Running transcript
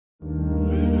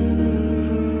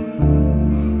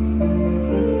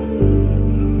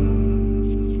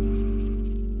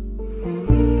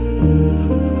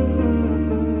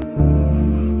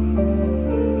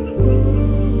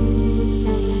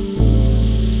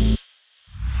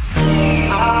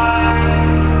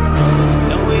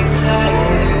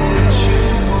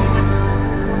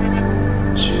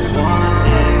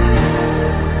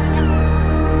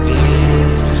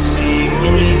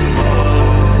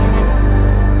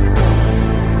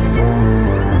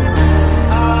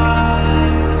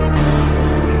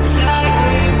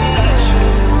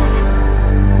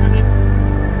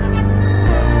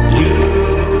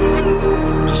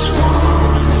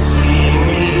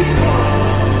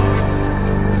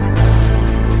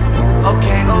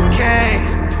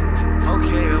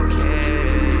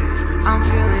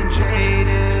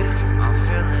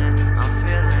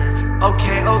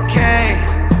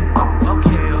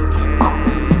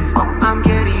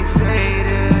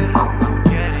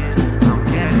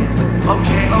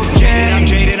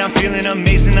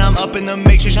up in the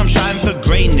matrix, I'm striving for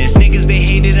greatness. Niggas, they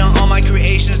hated on all my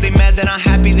creations. They mad that I'm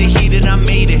happy, they heated, I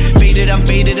made it. Faded, I'm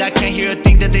faded, I can't hear a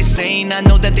thing that they saying. I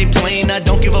know that they playing, I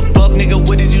don't give a fuck, nigga,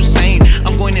 what is you saying?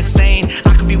 I'm going insane,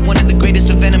 I could be one of the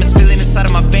greatest. A venomous feeling inside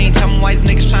of my veins. Tell me why these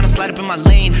niggas trying to slide up in my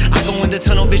lane. I go in the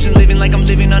tunnel vision, living like I'm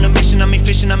living on a mission. I'm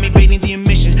efficient, I'm evading the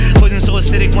emission. Poison so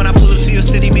acidic when I pull up to your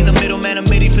city. Be the middleman, I'm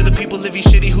made for the people living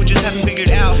shitty who just haven't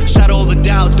figured out. Shadow of a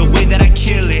doubt, the way that I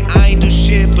kill it. I ain't do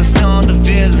shit, but still I'm the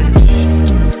villain.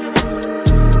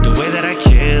 The way that I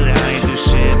kill it, I ain't do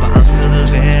shit, but I'm still the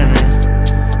villain.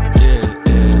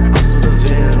 I'm still the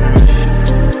villain.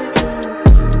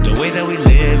 The way that we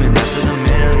living after the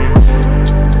millions.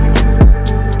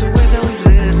 The way that we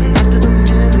living after the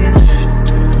millions.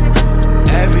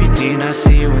 Everything I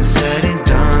see when said and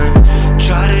done,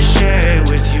 try to share it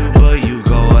with you, but you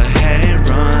go ahead and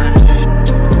run.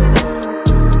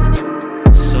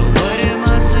 So what am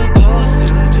I supposed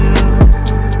to do?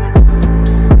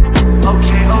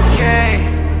 Okay,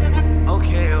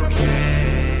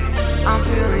 I'm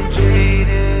feeling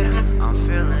jaded. I'm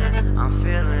feeling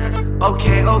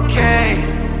okay.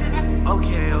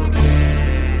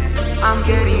 I'm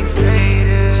getting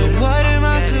faded. So what am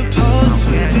I supposed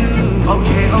to do?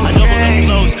 Okay.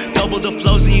 I double the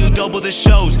flows, and you double the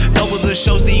shows. Double the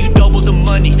shows, then you double the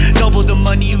money. Double the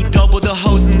money, you double the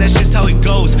hoes, and that's just how it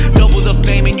goes. Double the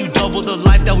fame, and you double the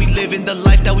life that we live in, the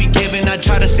life that we giving. I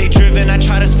try to stay driven, I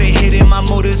try to stay hidden. My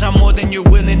motives are more than you're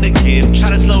willing to give. Try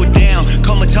to slow it down,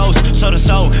 comatose, soul to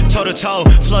soul, toe to toe,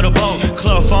 float a boat,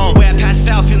 chloroform. Where I pass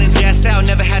out,